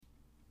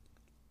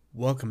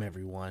Welcome,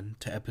 everyone,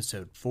 to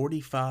episode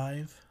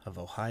 45 of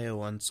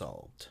Ohio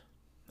Unsolved.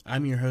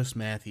 I'm your host,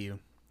 Matthew,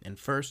 and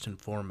first and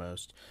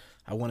foremost,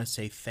 I want to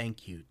say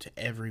thank you to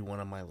every one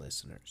of my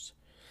listeners.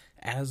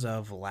 As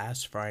of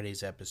last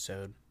Friday's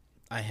episode,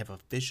 I have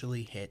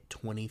officially hit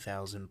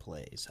 20,000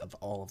 plays of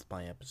all of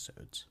my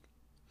episodes.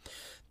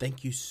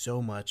 Thank you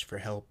so much for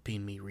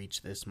helping me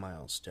reach this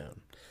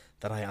milestone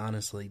that I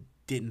honestly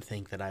didn't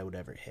think that I would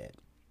ever hit.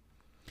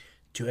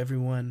 To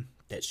everyone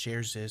that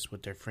shares this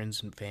with their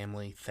friends and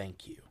family,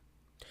 thank you.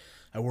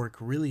 I work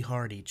really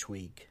hard each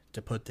week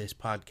to put this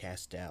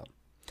podcast out,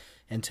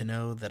 and to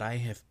know that I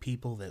have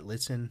people that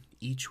listen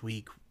each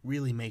week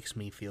really makes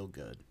me feel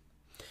good.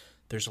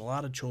 There's a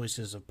lot of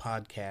choices of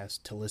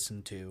podcasts to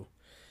listen to,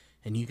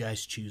 and you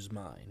guys choose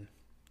mine.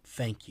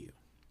 Thank you.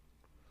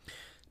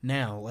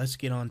 Now, let's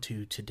get on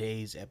to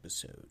today's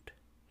episode.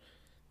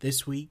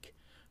 This week,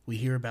 we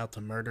hear about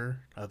the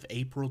murder of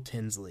April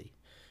Tinsley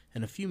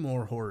and a few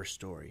more horror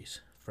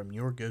stories from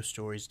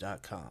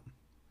yourghoststories.com.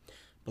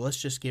 But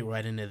let's just get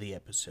right into the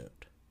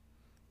episode.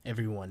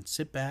 Everyone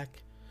sit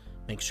back,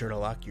 make sure to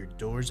lock your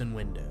doors and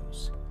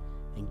windows,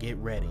 and get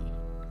ready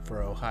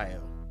for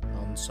Ohio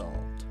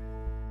Unsolved.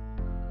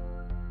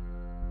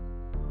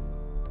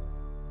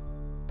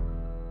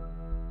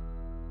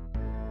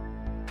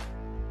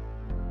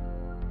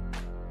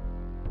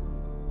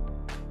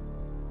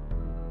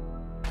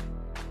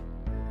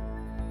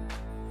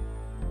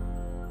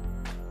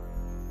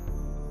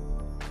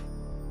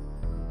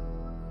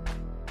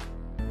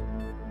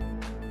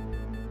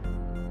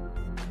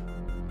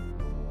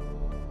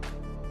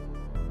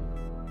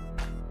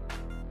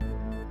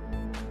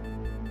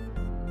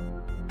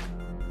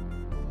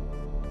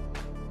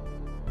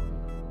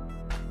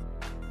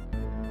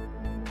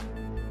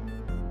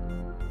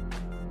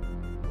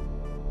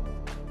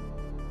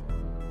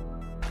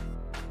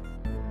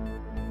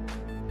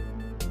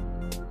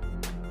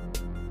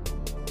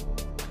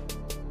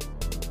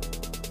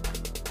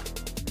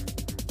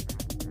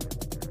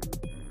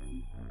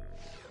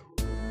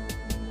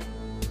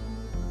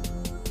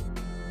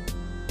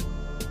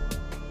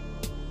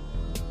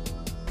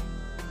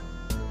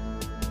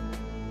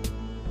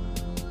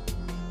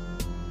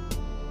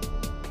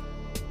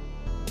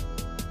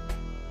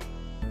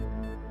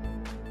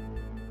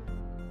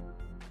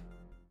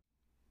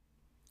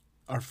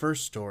 Our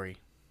first story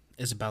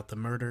is about the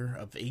murder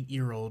of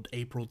 8-year-old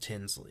April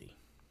Tinsley.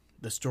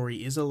 The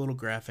story is a little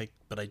graphic,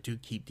 but I do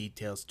keep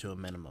details to a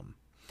minimum.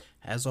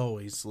 As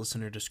always,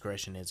 listener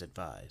discretion is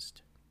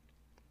advised.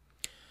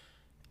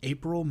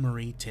 April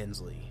Marie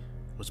Tinsley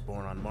was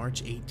born on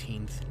March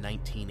 18,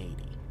 1980.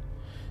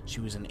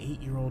 She was an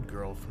 8-year-old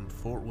girl from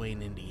Fort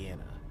Wayne,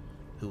 Indiana,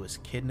 who was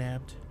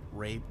kidnapped,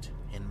 raped,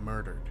 and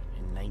murdered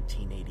in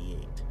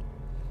 1988.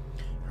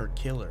 Her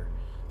killer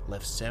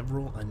left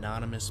several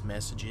anonymous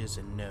messages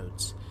and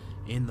notes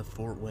in the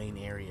Fort Wayne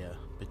area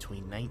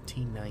between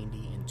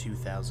 1990 and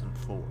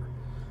 2004,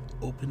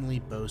 openly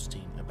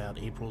boasting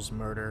about April's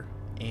murder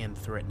and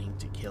threatening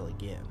to kill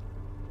again.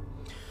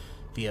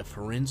 Via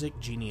forensic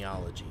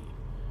genealogy,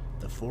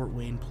 the Fort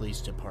Wayne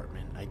Police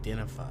Department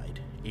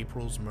identified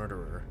April's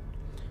murderer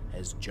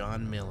as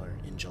John Miller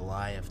in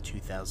July of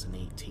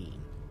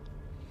 2018.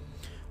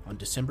 On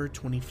December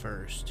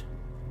 21st,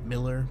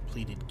 Miller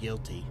pleaded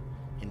guilty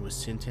and was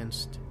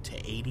sentenced to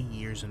 80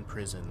 years in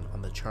prison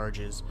on the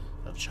charges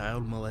of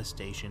child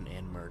molestation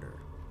and murder.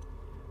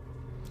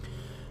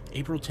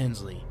 April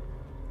Tinsley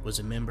was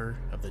a member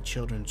of the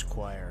children's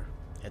choir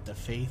at the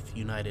Faith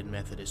United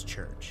Methodist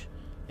Church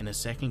and a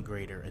second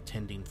grader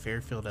attending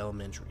Fairfield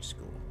Elementary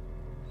School.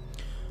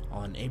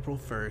 On April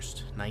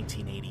 1st,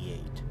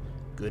 1988,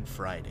 Good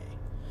Friday,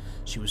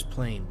 she was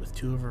playing with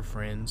two of her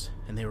friends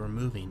and they were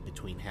moving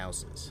between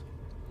houses.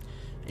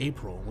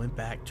 April went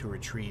back to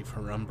retrieve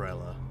her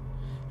umbrella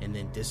and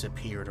then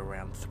disappeared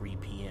around 3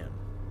 p.m.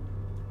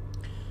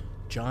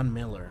 John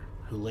Miller,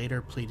 who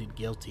later pleaded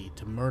guilty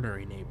to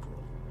murdering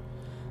April,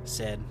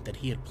 said that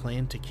he had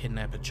planned to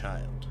kidnap a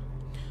child,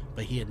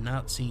 but he had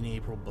not seen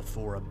April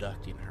before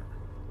abducting her.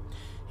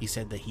 He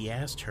said that he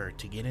asked her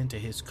to get into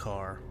his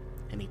car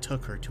and he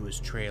took her to his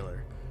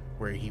trailer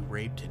where he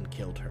raped and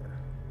killed her.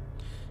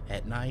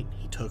 At night,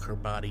 he took her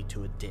body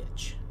to a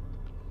ditch.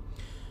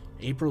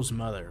 April's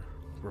mother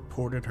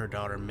reported her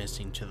daughter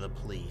missing to the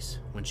police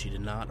when she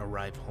did not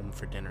arrive home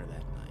for dinner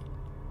that night.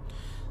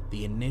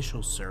 The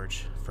initial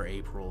search for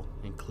April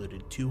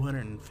included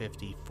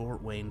 250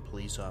 Fort Wayne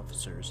police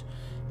officers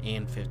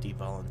and 50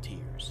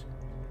 volunteers.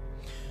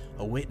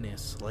 A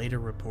witness later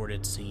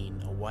reported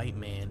seeing a white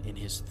man in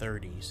his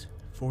 30s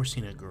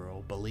forcing a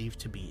girl believed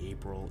to be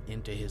April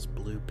into his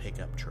blue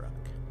pickup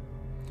truck.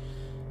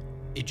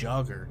 A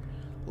jogger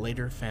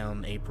later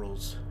found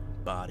April's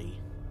body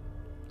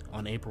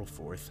on April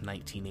 4th,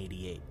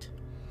 1988,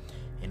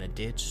 in a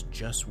ditch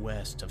just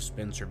west of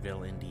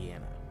Spencerville,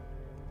 Indiana.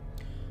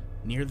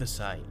 Near the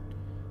site,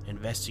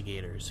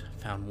 investigators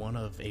found one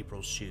of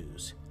April's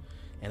shoes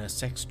and a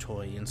sex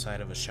toy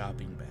inside of a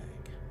shopping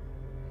bag.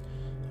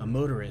 A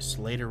motorist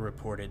later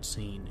reported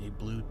seeing a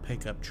blue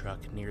pickup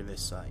truck near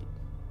this site.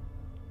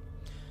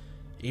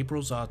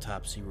 April's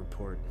autopsy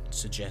report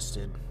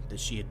suggested that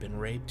she had been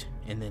raped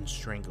and then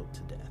strangled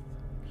to death.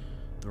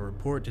 The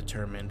report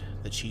determined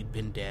that she had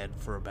been dead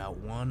for about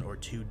 1 or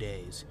 2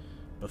 days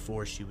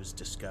before she was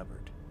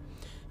discovered,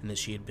 and that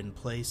she had been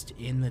placed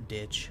in the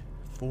ditch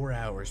 4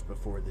 hours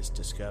before this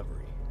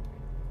discovery.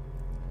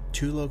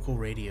 2 local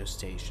radio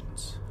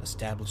stations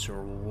established a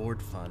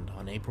reward fund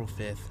on April 5,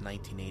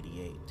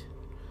 1988.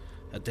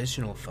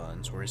 Additional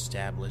funds were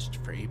established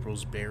for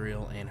April's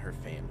burial and her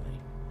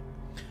family.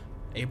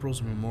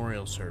 April's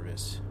memorial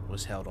service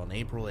was held on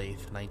April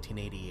 8,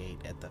 1988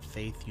 at the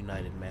Faith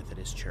United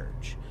Methodist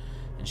Church,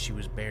 and she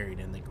was buried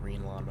in the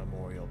Green Lawn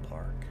Memorial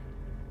Park.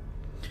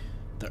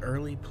 The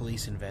early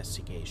police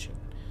investigation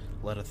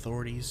led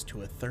authorities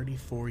to a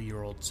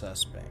 34-year-old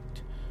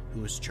suspect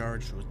who was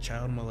charged with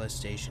child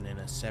molestation in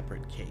a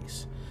separate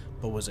case,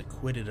 but was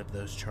acquitted of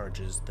those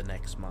charges the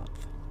next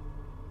month.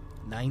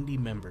 90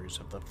 members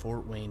of the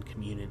Fort Wayne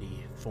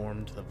community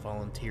formed the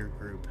volunteer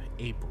group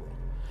April,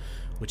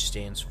 which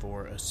stands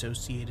for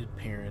Associated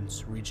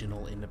Parents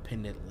Regional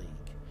Independent League,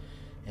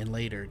 and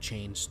later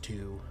changed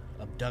to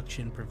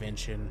Abduction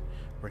Prevention,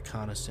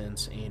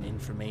 Reconnaissance, and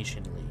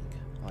Information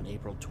League on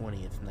April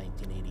 20th,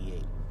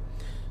 1988,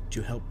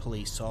 to help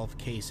police solve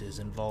cases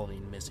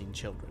involving missing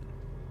children.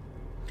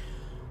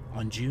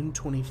 On June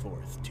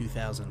 24th,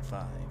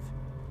 2005,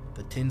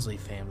 the Tinsley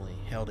family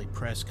held a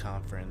press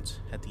conference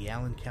at the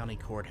Allen County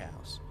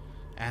Courthouse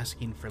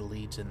asking for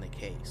leads in the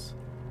case.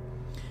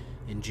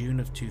 In June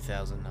of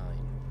 2009,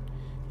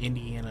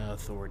 Indiana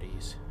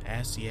authorities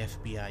asked the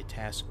FBI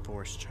Task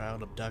Force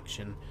Child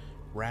Abduction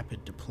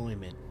Rapid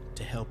Deployment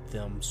to help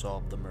them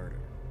solve the murder.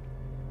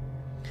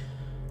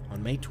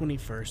 On May 21,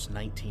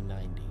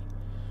 1990,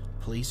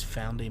 police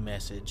found a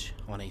message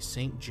on a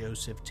St.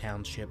 Joseph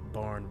Township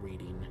barn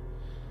reading,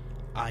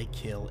 "I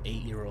kill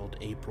 8-year-old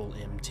April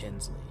M.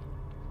 Tinsley,"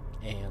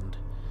 and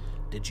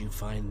 "Did you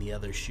find the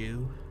other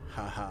shoe?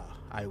 Haha,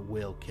 I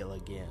will kill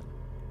again."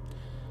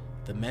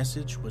 The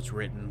message was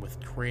written with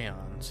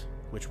crayons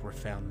which were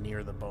found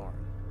near the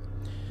barn.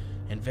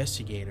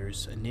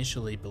 Investigators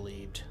initially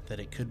believed that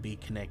it could be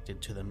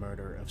connected to the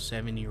murder of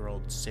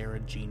 7-year-old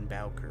Sarah Jean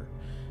Bowker,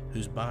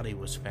 whose body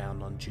was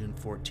found on June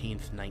 14,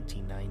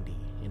 1990,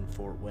 in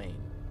Fort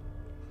Wayne.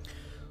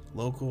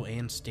 Local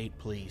and state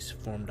police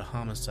formed a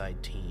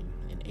homicide team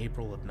in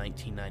April of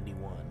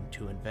 1991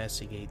 to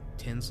investigate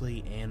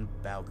Tinsley and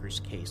Bowker's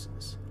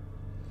cases.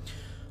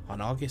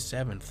 On August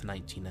 7,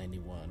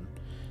 1991,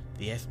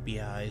 the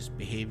FBI's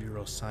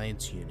Behavioral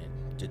Science Unit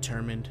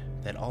determined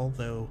that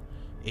although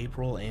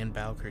April and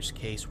Bowker's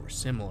case were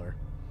similar,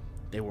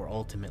 they were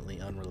ultimately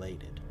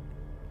unrelated.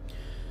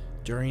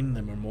 During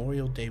the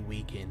Memorial Day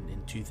weekend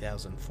in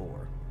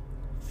 2004,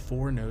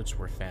 4 notes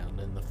were found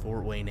in the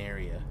Fort Wayne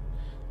area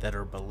that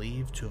are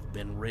believed to have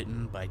been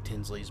written by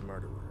Tinsley's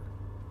murderer.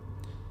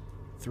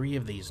 3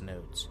 of these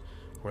notes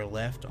were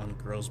left on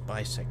girls'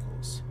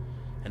 bicycles,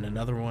 and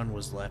another one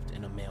was left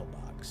in a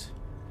mailbox.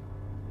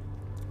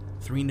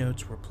 3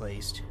 notes were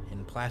placed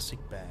in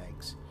plastic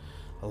bags,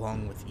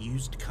 along with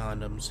used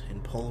condoms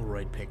and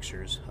Polaroid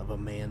pictures of a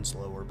man's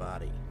lower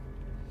body.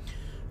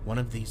 One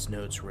of these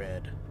notes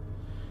read,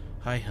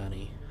 "Hi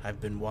honey, I've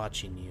been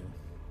watching you.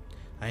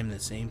 I am the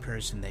same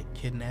person that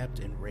kidnapped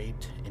and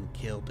raped and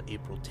killed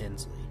April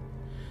Tinsley.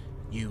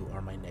 You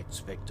are my next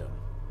victim.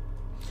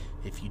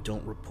 If you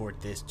don't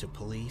report this to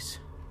police,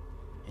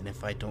 and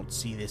if I don't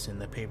see this in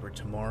the paper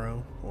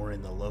tomorrow or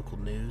in the local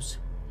news,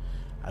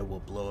 I will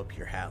blow up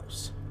your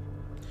house."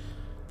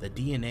 The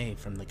DNA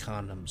from the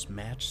condoms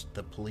matched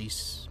the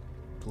police's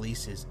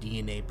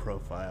DNA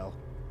profile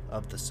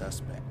of the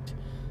suspect,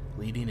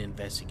 leading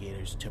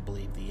investigators to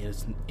believe the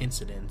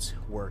incidents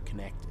were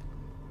connected.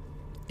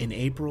 In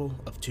April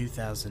of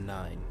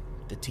 2009,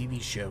 the TV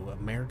show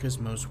America's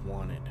Most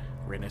Wanted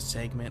ran a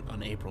segment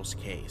on April's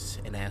case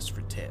and asked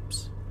for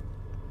tips.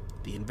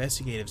 The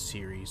investigative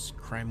series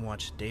Crime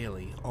Watch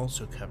Daily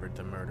also covered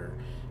the murder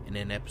in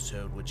an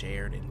episode which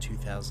aired in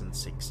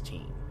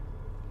 2016.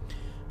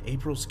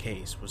 April's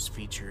case was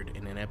featured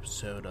in an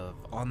episode of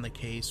On the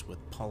Case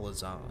with Paula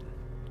Zahn,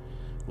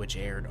 which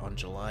aired on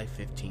July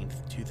 15,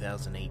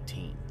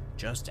 2018,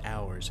 just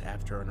hours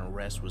after an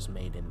arrest was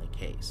made in the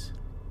case.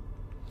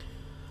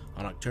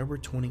 On October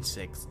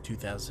 26,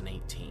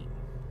 2018,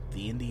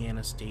 the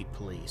Indiana State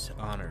Police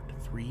honored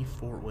 3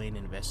 Fort Wayne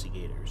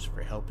investigators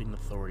for helping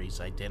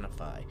authorities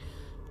identify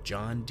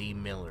John D.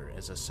 Miller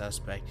as a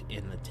suspect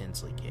in the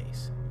Tinsley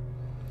case.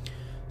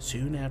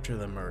 Soon after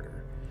the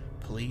murder,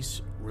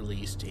 police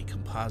released a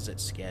composite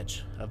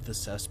sketch of the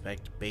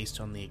suspect based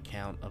on the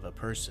account of a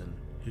person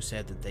who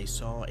said that they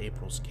saw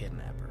April's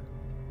kidnapper.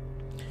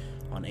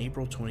 On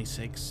April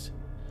 26,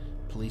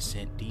 police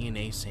sent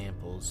DNA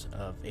samples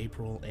of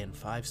April and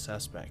 5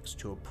 suspects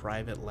to a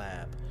private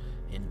lab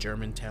in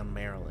Germantown,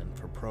 Maryland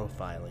for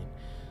profiling,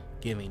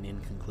 giving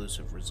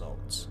inconclusive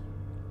results.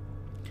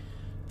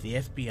 The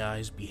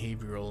FBI's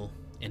Behavioral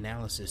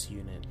Analysis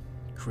Unit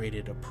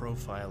created a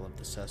profile of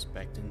the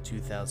suspect in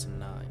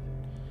 2009,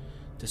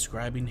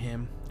 describing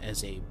him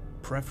as a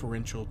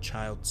preferential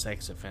child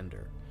sex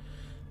offender,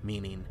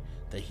 meaning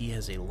that he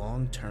has a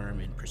long-term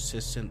and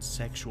persistent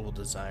sexual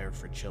desire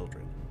for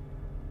children.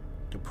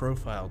 The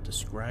profile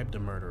described the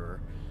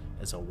murderer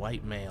as a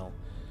white male,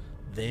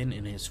 then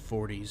in his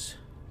 40s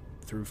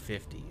through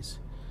 50s,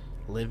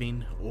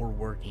 living or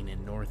working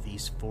in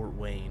northeast Fort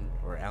Wayne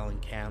or Allen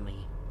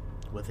County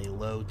with a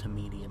low to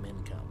medium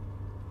income.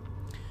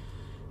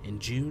 In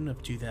June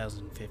of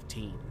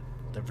 2015,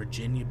 the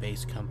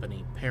Virginia-based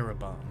company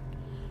Parabon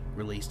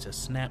released a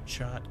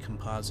snapshot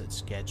composite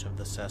sketch of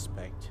the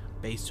suspect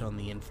based on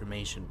the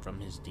information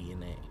from his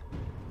DNA,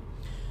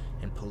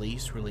 and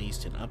police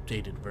released an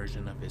updated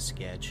version of his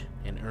sketch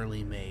in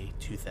early May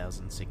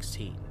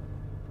 2016.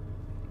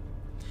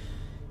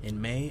 In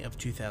May of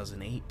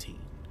 2018,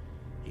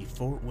 a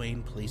Fort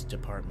Wayne Police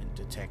Department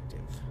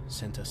detective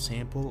sent a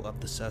sample of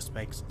the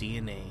suspect's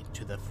DNA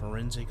to the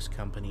forensics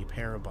company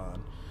Parabon,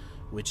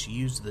 which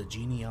used the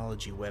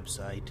genealogy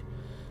website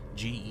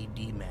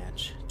GED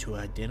Match to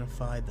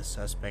identify the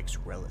suspect's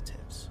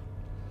relatives.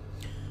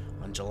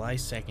 On July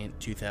 2,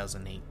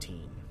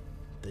 2018,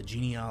 the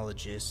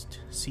genealogist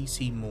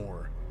C.C.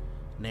 Moore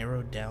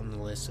narrowed down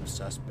the list of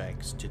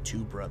suspects to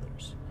two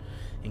brothers,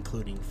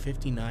 including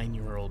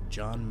 59-year-old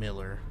John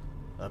Miller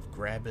of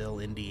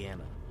Grabville,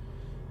 Indiana,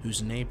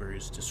 whose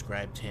neighbors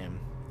described him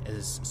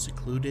as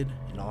secluded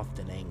and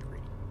often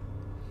angry.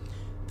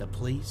 The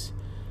police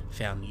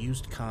found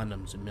used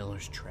condoms in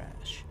Miller's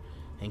trash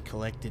and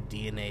collected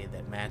DNA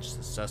that matched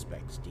the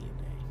suspect's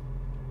DNA.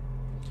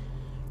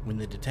 When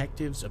the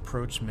detectives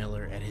approached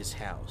Miller at his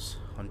house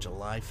on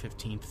July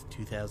 15,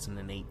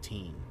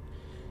 2018,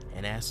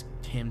 and asked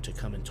him to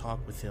come and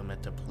talk with them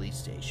at the police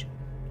station,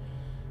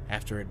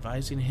 after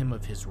advising him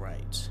of his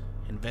rights,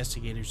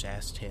 investigators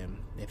asked him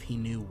if he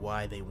knew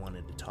why they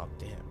wanted to talk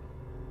to him.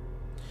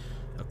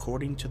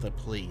 According to the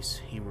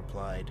police, he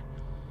replied,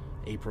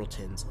 "April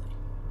Tinsley."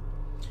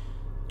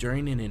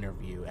 During an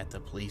interview at the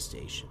police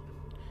station,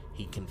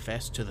 he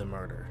confessed to the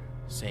murder,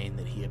 saying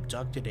that he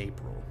abducted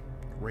April,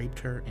 raped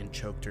her, and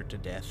choked her to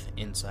death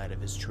inside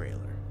of his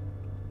trailer.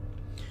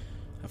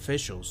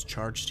 Officials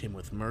charged him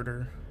with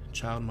murder,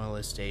 child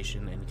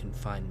molestation, and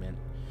confinement,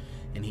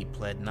 and he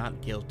pled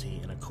not guilty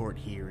in a court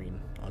hearing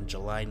on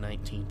July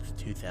 19,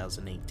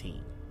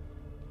 2018.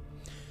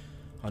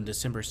 On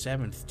December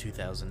 7,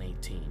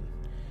 2018,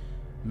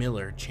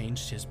 Miller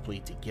changed his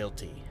plea to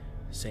guilty,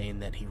 saying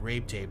that he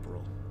raped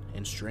April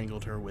and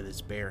strangled her with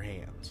his bare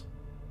hands.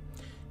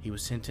 He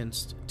was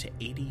sentenced to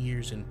 80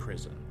 years in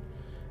prison,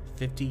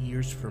 50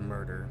 years for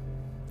murder,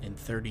 and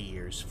 30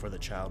 years for the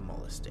child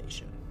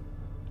molestation.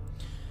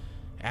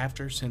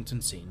 After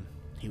sentencing,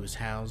 he was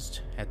housed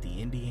at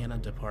the Indiana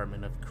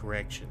Department of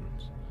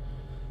Corrections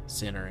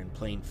Center in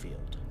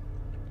Plainfield,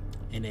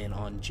 and then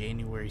on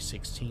January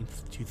 16,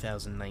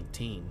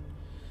 2019,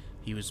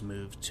 he was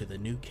moved to the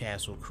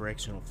Newcastle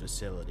Correctional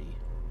Facility,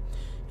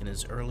 and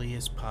his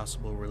earliest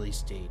possible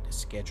release date is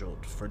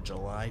scheduled for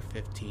July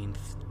 15,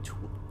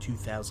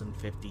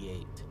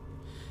 2058.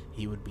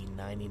 He would be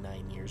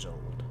 99 years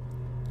old.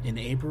 In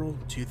April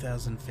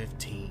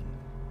 2015,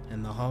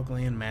 in the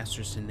Hogland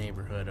Masterson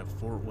neighborhood of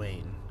Fort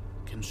Wayne,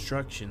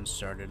 construction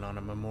started on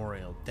a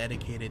memorial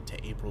dedicated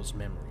to April's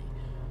memory,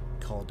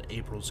 called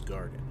April's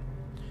Garden.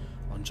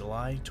 On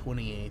July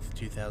 28,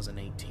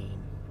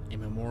 2018, a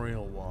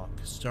memorial walk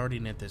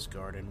starting at this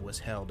garden was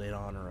held in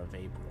honor of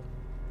April.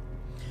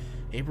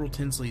 April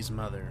Tinsley's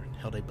mother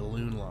held a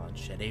balloon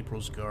launch at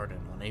April's Garden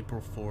on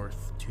April 4,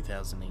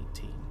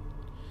 2018.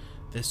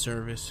 This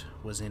service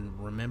was in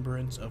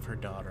remembrance of her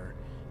daughter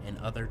and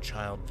other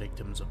child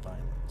victims of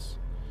violence.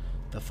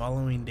 The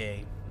following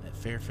day, at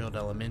Fairfield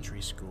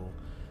Elementary School,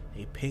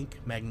 a pink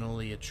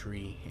magnolia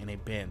tree and a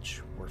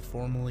bench were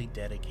formally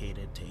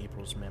dedicated to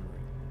April's memory.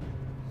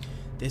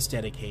 This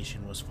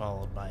dedication was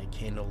followed by a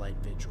candlelight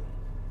vigil.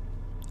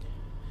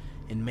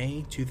 In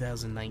May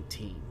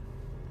 2019,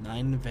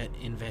 9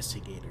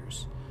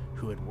 investigators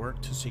who had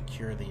worked to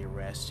secure the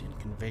arrest and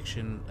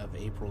conviction of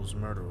April's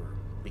murderer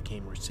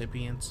became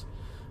recipients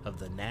of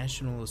the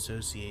National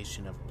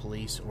Association of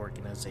Police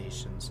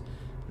Organizations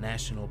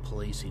National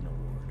Policing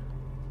Award.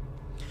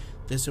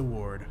 This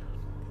award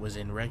was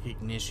in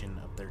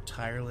recognition of their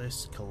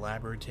tireless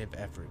collaborative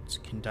efforts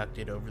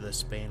conducted over the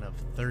span of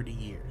 30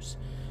 years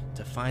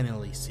to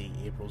finally see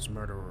April's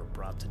murderer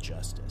brought to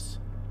justice.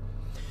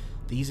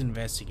 These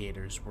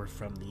investigators were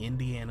from the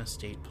Indiana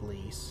State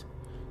Police,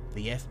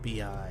 the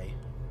FBI,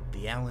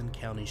 the Allen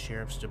County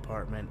Sheriff's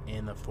Department,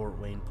 and the Fort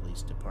Wayne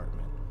Police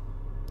Department.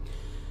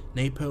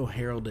 NAPO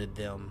heralded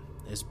them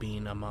as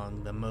being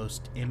among the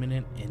most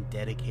eminent and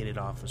dedicated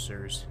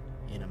officers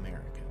in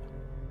America.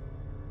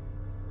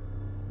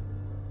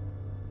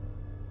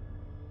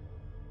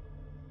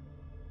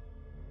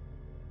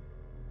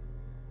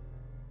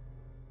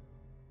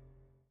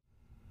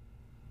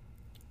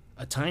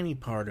 A tiny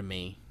part of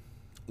me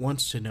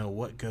wants to know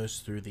what goes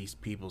through these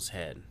people's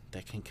head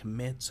that can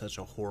commit such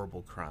a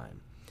horrible crime,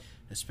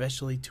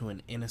 especially to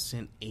an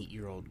innocent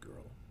 8-year-old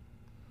girl.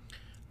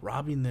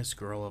 Robbing this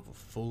girl of a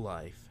full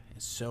life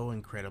is so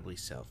incredibly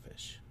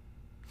selfish.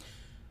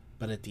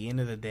 But at the end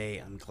of the day,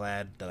 I'm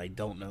glad that I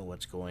don't know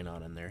what's going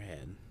on in their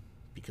head,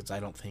 because I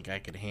don't think I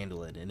could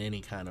handle it in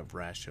any kind of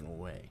rational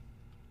way.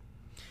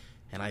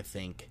 And I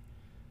think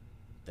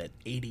that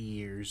 80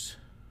 years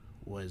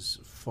was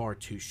far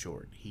too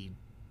short.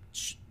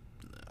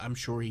 I'm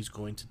sure he's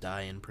going to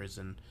die in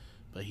prison,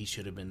 but he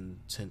should have been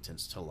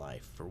sentenced to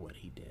life for what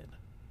he did.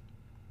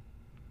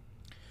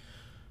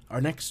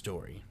 Our next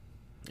story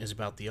is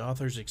about the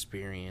author's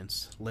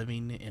experience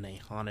living in a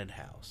haunted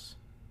house.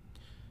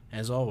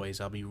 As always,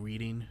 I'll be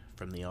reading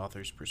from the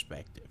author's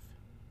perspective.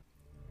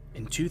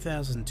 In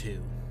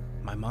 2002,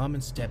 my mom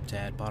and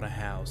stepdad bought a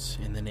house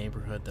in the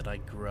neighborhood that I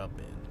grew up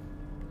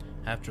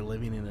in, after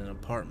living in an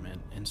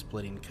apartment and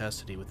splitting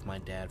custody with my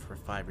dad for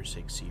 5 or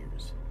 6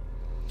 years.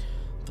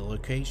 The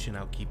location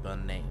I'll keep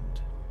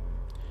unnamed.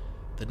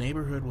 The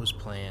neighborhood was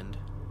planned,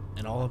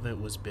 and all of it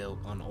was built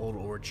on old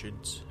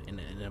orchards and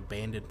an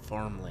abandoned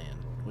farmland,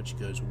 which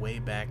goes way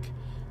back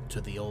to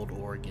the old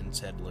Oregon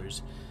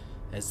settlers,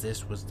 as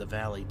this was the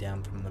valley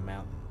down from the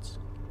mountains.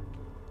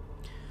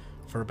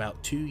 For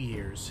about 2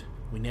 years,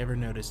 we never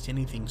noticed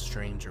anything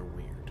strange or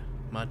weird,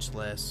 much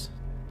less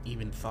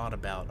even thought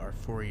about our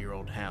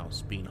 4-year-old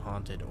house being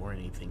haunted or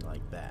anything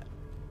like that.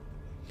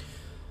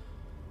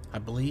 I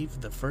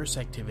believe the first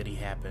activity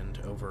happened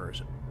over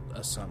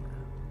a summer.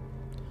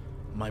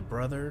 My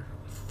brother,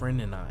 friend,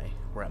 and I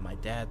were at my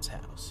dad's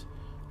house,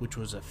 which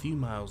was a few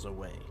miles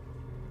away.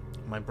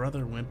 My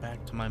brother went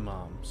back to my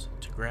mom's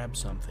to grab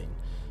something,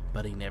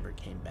 but he never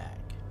came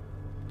back.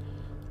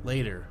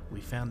 Later,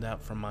 we found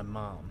out from my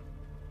mom,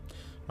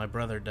 my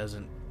brother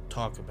doesn't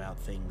talk about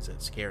things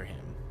that scare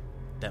him,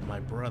 that my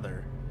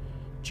brother,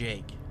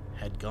 Jake,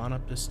 had gone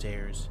up the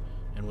stairs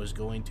and was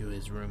going to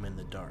his room in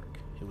the dark.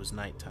 It was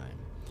nighttime,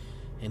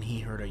 and he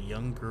heard a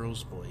young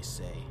girl's voice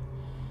say,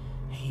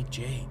 "Hey,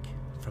 Jake,"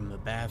 from the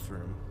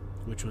bathroom,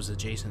 which was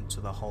adjacent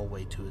to the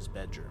hallway to his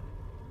bedroom.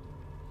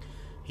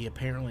 He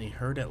apparently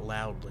heard it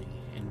loudly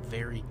and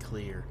very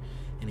clear,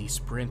 and he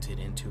sprinted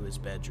into his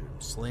bedroom,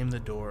 slammed the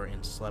door,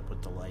 and slept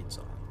with the lights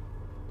on.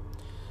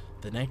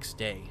 The next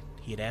day,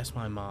 he had asked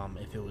my mom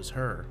if it was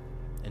her,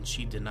 and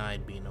she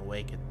denied being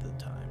awake at the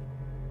time.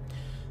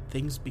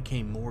 Things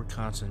became more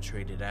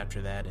concentrated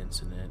after that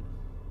incident,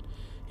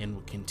 and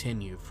would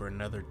continue for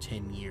another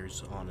 10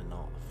 years on and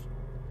off.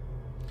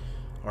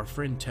 Our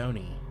friend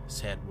Tony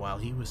said while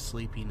he was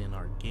sleeping in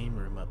our game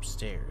room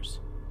upstairs,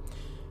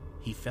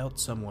 he felt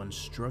someone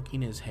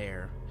stroking his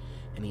hair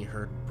and he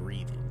heard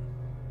breathing.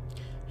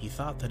 He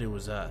thought that it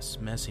was us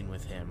messing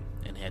with him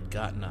and had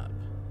gotten up,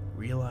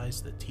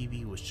 realized the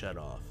TV was shut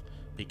off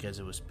because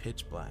it was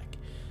pitch black,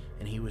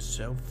 and he was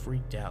so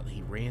freaked out that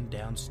he ran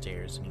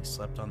downstairs and he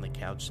slept on the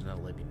couch in the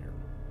living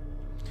room.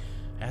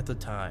 At the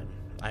time,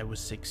 I was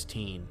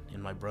 16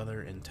 and my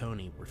brother and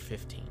Tony were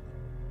 15.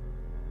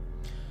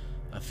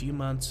 A few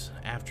months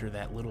after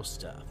that little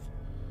stuff,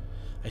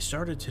 I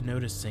started to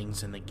notice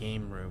things in the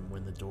game room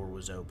when the door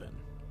was open.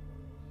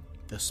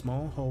 The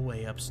small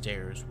hallway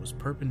upstairs was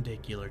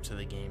perpendicular to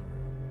the game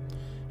room,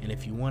 and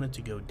if you wanted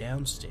to go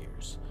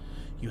downstairs,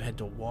 you had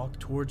to walk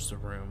towards the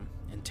room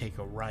and take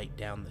a right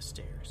down the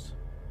stairs.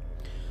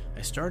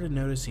 I started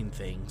noticing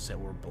things that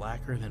were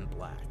blacker than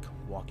black,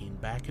 walking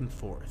back and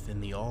forth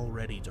in the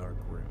already dark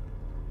room.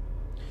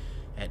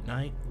 At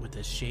night, with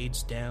the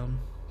shades down,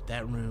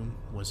 that room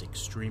was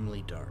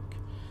extremely dark,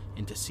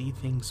 and to see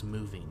things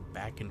moving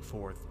back and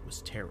forth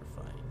was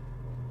terrifying.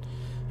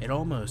 It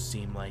almost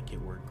seemed like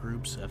it were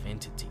groups of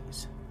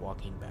entities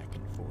walking back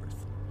and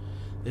forth.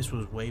 This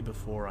was way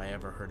before I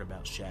ever heard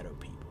about shadow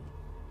people.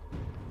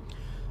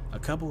 A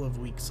couple of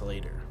weeks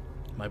later,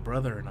 my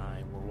brother and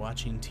I were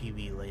watching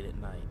TV late at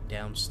night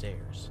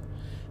downstairs,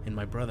 and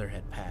my brother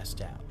had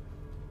passed out.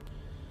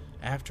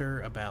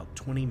 After about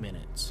 20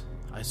 minutes,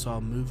 I saw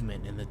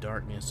movement in the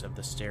darkness of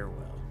the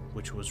stairwell,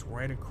 which was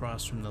right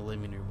across from the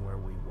living room where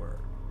we were.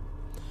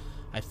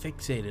 I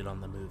fixated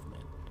on the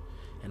movement,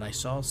 and I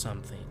saw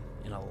something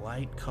in a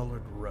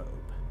light-colored robe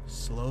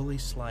slowly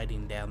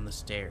sliding down the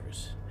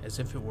stairs as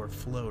if it were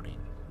floating,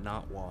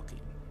 not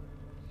walking.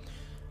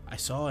 I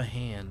saw a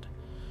hand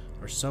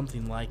or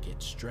something like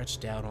it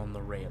stretched out on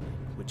the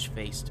railing, which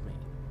faced me.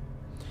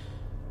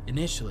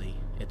 Initially,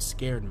 it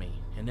scared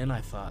me, and then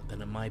I thought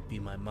that it might be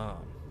my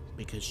mom,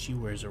 because she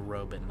wears a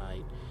robe at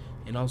night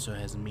and also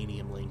has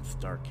medium-length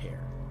dark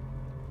hair.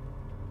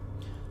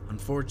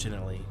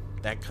 Unfortunately,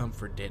 that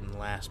comfort didn't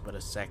last but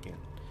a second,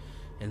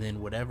 and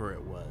then whatever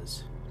it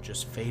was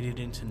just faded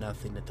into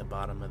nothing at the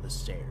bottom of the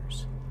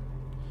stairs.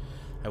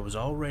 I was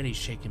already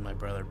shaking my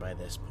brother by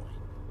this point.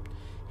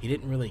 He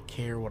didn't really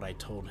care what I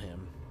told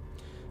him,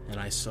 and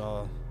I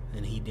saw,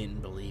 and he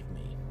didn't believe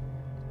me,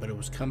 but it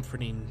was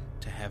comforting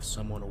to have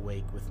someone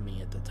awake with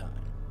me at the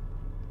time.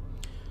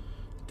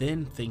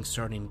 Then things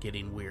started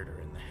getting weirder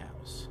in the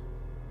house.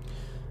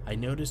 I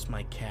noticed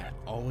my cat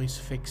always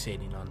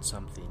fixating on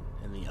something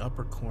in the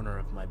upper corner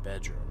of my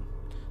bedroom,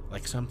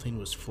 like something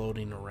was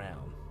floating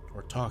around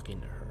or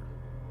talking to her.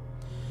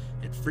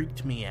 It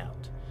freaked me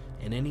out,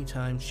 and any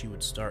time she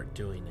would start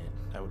doing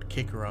it, I would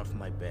kick her off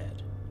my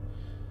bed.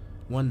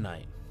 One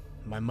night,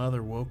 my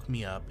mother woke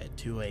me up at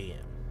 2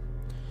 a.m.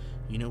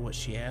 You know what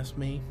she asked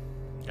me?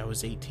 I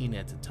was 18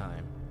 at the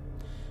time.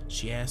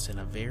 She asked in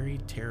a very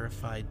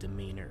terrified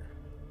demeanor,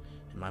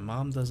 and my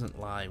mom doesn't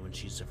lie when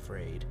she's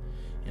afraid,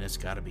 and it's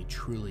gotta be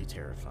truly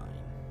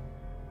terrifying.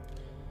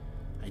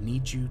 "I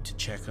need you to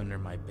check under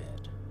my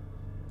bed."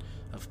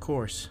 Of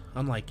course,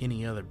 unlike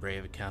any other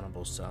brave,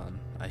 accountable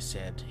son, I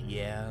said,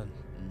 "Yeah,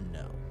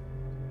 no."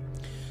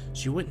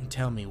 She wouldn't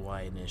tell me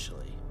why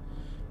initially,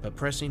 but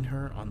pressing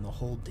her on the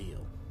whole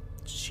deal,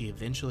 she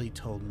eventually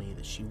told me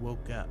that she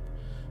woke up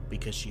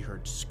because she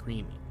heard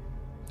screaming.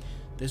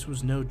 This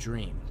was no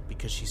dream,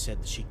 because she said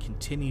that she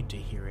continued to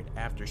hear it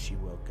after she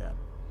woke up,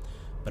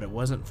 but it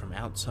wasn't from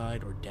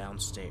outside or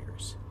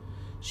downstairs.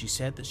 She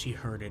said that she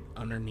heard it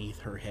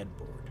underneath her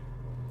headboard,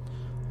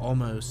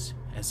 almost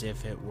as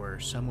if it were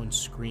someone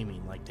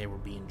screaming like they were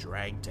being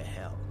dragged to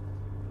hell.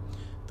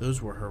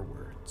 Those were her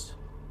words.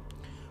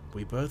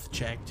 We both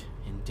checked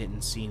and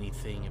didn't see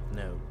anything of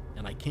note,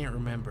 and I can't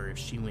remember if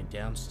she went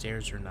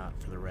downstairs or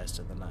not for the rest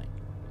of the night.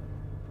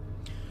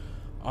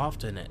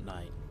 Often at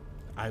night,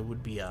 I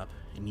would be up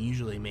and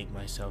usually make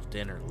myself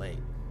dinner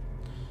late.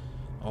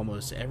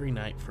 Almost every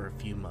night for a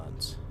few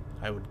months,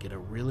 I would get a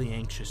really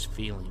anxious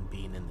feeling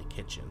being in the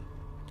kitchen.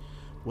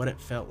 What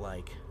it felt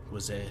like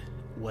was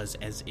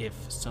as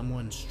if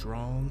someone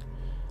strong,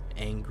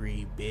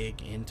 angry,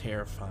 big, and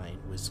terrifying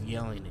was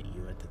yelling at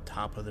you at the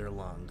top of their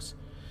lungs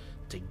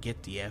to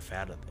get the F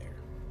out of there.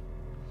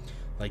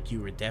 Like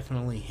you were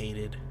definitely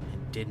hated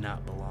and did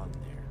not belong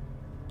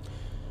there.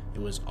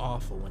 It was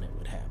awful when it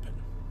would happen.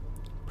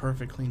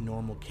 Perfectly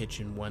normal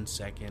kitchen 1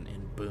 second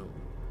and boom,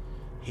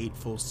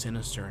 hateful,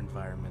 sinister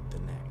environment the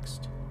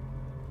next.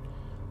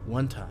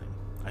 One time,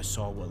 I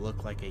saw what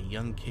looked like a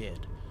young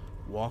kid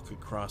walk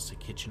across the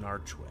kitchen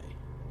archway.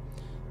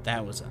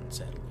 That was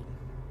unsettling.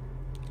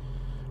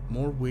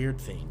 More weird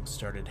things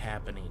started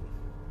happening,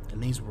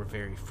 and these were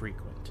very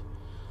frequent.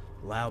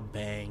 Loud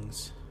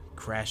bangs,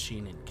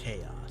 crashing, and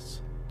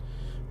chaos.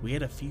 We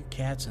had a few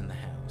cats in the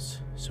house,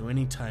 so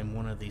anytime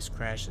one of these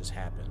crashes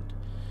happened,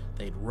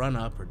 they'd run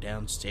up or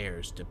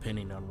downstairs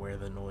depending on where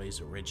the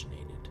noise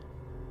originated.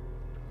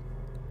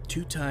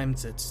 2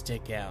 times that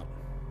stick out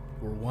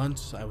were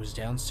once I was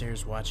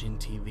downstairs watching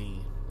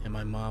TV and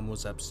my mom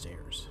was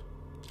upstairs.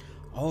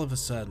 All of a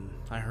sudden,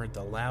 I heard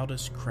the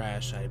loudest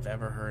crash I've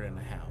ever heard in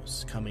a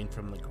house coming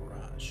from the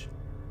garage.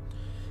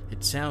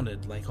 It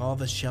sounded like all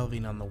the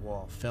shelving on the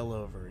wall fell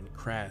over and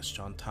crashed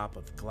on top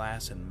of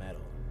glass and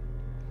metal.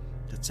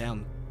 The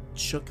sound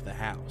shook the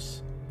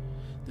house.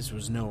 This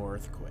was no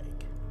earthquake.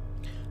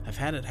 I've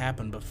had it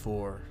happen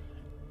before,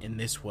 and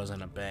this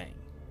wasn't a bang.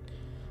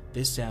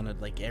 This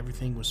sounded like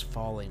everything was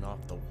falling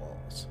off the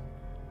walls.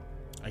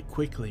 I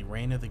quickly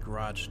ran to the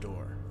garage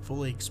door,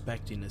 fully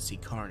expecting to see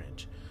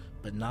carnage,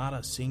 but not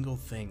a single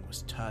thing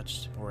was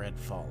touched or had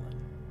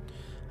fallen.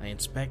 I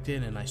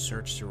inspected and I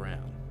searched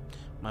around.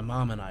 My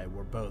mom and I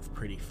were both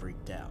pretty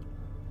freaked out.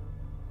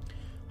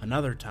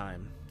 Another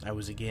time, I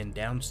was again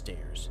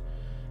downstairs,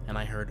 and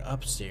I heard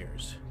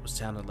upstairs what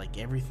sounded like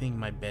everything in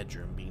my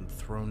bedroom being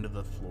thrown to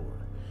the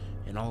floor,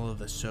 and all of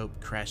the soap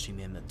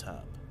crashing in the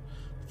tub,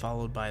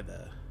 followed by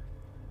the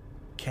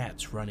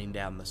cats running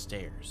down the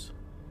stairs.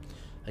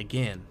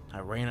 Again, I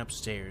ran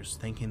upstairs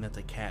thinking that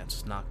the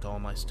cats knocked all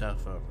my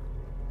stuff over,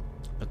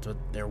 but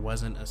there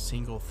wasn't a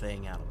single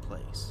thing out of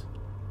place.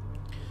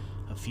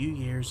 A few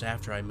years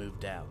after I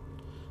moved out,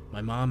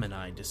 my mom and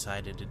I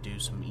decided to do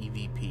some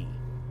EVP.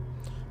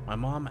 My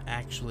mom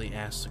actually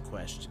asked the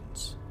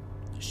questions.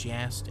 She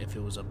asked if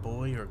it was a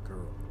boy or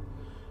girl.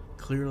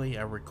 Clearly,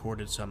 I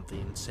recorded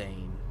something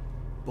saying,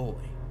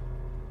 "boy."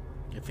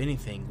 If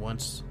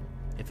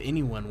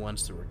anyone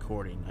wants the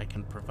recording, I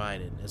can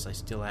provide it, as I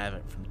still have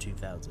it from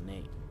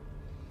 2008.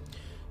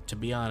 To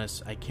be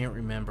honest, I can't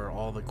remember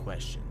all the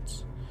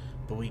questions,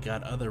 but we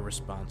got other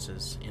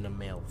responses in a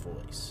male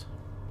voice.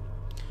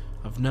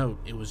 Of note,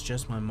 it was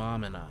just my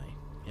mom and I,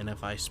 and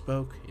if I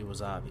spoke, it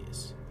was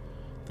obvious.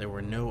 There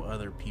were no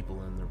other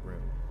people in the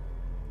room.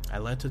 I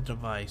let the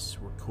device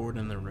record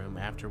in the room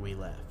after we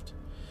left,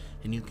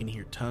 and you can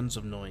hear tons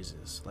of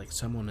noises, like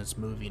someone is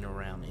moving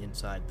around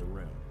inside the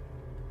room.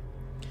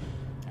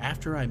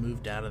 After I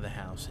moved out of the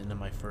house into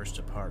my first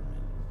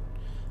apartment,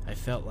 I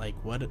felt like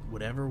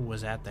whatever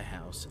was at the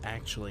house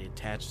actually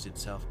attached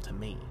itself to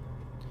me.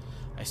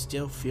 I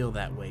still feel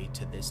that way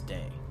to this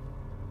day.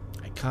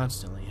 I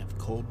constantly have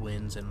cold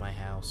winds in my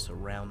house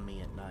around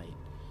me at night,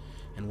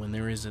 and when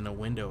there isn't a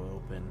window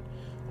open,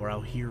 or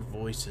I'll hear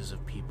voices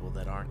of people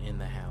that aren't in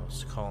the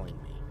house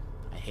calling me.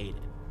 I hate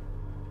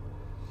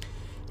it.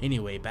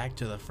 Anyway, back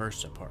to the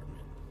first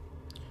apartment.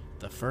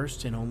 The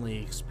first and only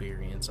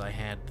experience I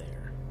had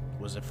there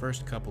was the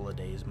first couple of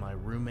days my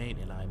roommate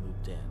and I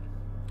moved in.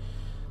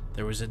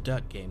 There was a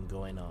duck game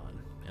going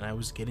on, and I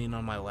was getting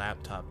on my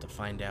laptop to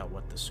find out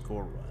what the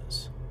score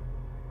was.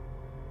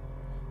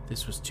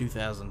 This was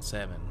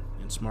 2007,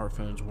 and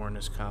smartphones weren't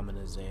as common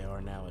as they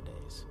are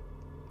nowadays.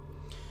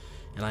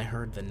 And I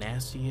heard the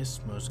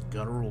nastiest, most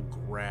guttural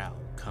growl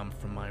come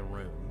from my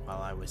room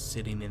while I was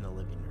sitting in the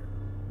living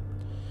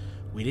room.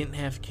 We didn't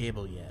have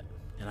cable yet,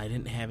 and I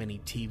didn't have any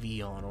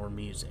TV on or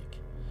music.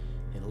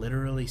 It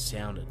literally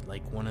sounded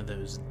like one of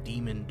those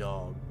demon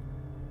dog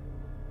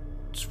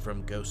quotes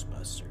from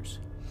Ghostbusters.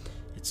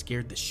 It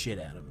scared the shit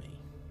out of me.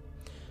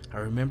 I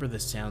remember the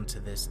sound to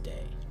this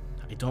day.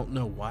 I don't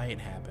know why it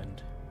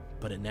happened,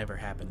 but it never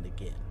happened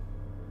again.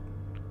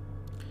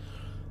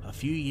 A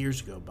few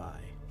years go by,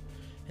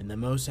 and the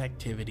most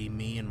activity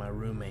me and my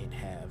roommate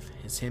have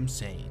is him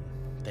saying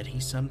that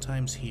he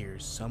sometimes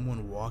hears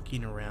someone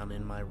walking around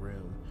in my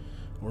room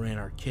or in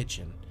our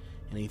kitchen,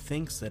 and he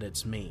thinks that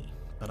it's me,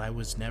 but I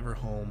was never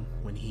home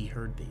when he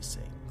heard these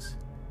things.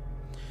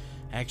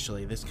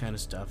 Actually, this kind of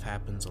stuff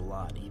happens a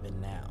lot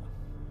even now.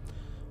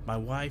 My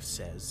wife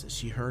says that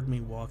she heard me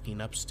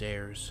walking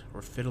upstairs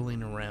or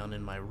fiddling around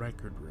in my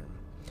record room,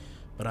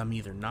 but I'm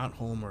either not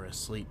home or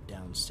asleep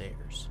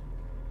downstairs.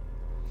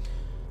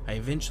 I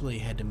eventually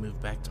had to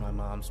move back to my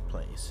mom's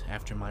place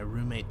after my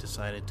roommate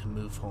decided to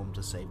move home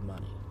to save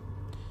money.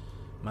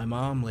 My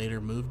mom later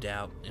moved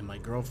out, and my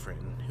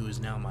girlfriend, who is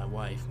now my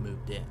wife,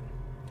 moved in.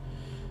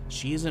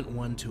 She isn't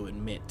one to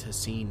admit to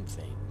seeing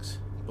things,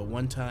 but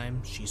one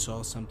time she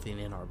saw something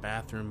in our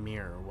bathroom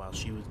mirror while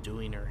she was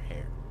doing her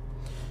hair,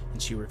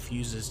 and she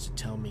refuses to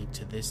tell me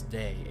to this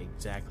day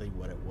exactly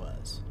what it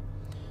was.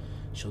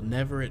 She'll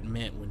never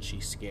admit when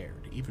she's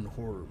scared, even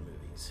horror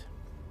movies.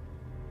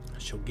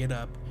 She'll get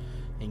up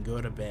and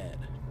go to bed,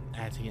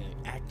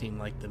 acting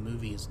like the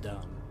movie is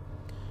dumb,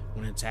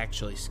 when it's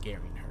actually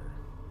scaring her.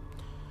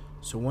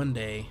 So one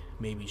day,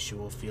 maybe she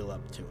will feel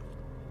up to it.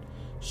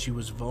 She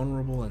was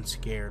vulnerable and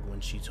scared when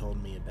she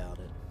told me about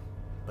it,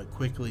 but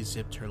quickly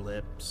zipped her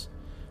lips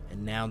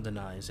and now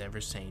denies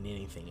ever saying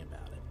anything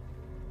about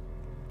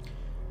it.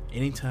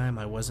 Anytime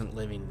I wasn't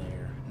living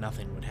there,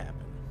 nothing would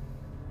happen.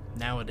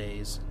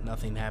 Nowadays,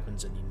 nothing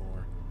happens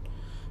anymore,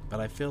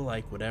 but I feel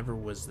like whatever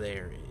was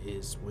there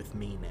is with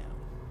me now,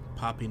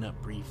 popping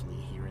up briefly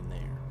here and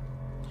there.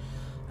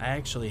 I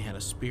actually had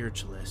a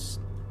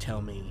spiritualist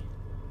tell me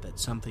that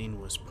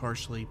something was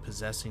partially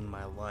possessing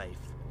my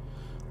life,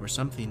 or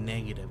something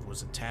negative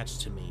was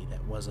attached to me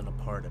that wasn't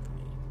a part of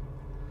me.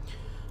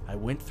 I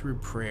went through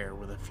prayer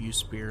with a few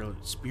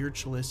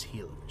spiritualist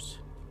healers,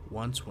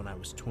 once when I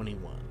was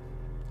 21.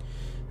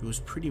 It was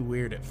pretty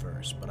weird at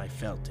first, but I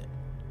felt it.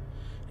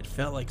 It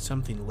felt like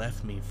something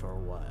left me for a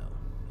while,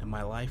 and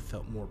my life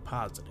felt more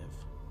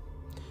positive.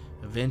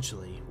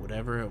 Eventually,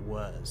 whatever it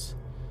was,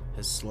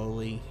 has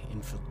slowly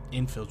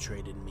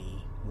infiltrated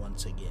me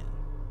once again.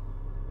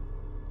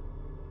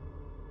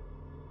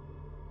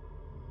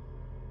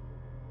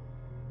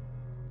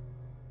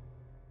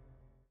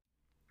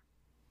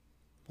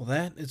 Well,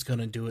 that is going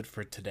to do it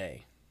for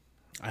today.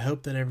 I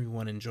hope that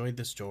everyone enjoyed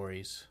the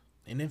stories,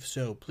 and if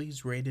so,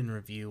 please rate and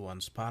review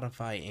on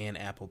Spotify and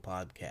Apple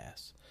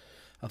Podcasts.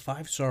 A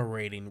 5-star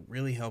rating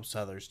really helps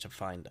others to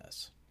find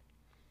us.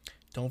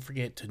 Don't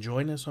forget to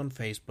join us on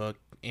Facebook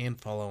and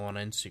follow on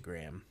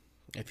Instagram.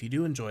 If you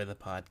do enjoy the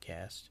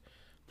podcast,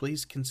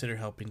 please consider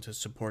helping to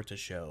support the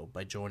show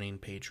by joining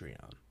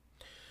Patreon.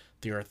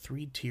 There are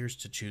 3 tiers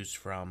to choose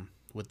from,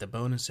 with the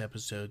bonus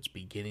episodes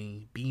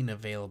being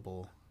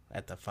available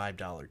at the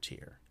 $5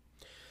 tier.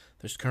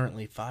 There's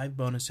currently 5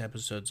 bonus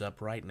episodes up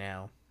right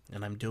now,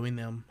 and I'm doing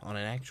them on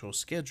an actual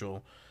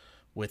schedule,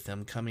 with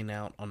them coming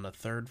out on the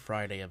 3rd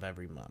Friday of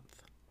every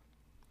month.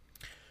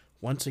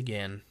 Once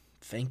again,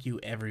 thank you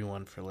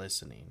everyone for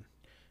listening,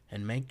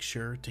 and make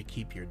sure to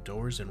keep your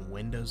doors and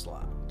windows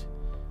locked,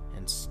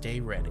 and stay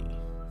ready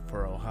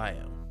for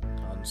Ohio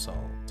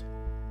Unsolved.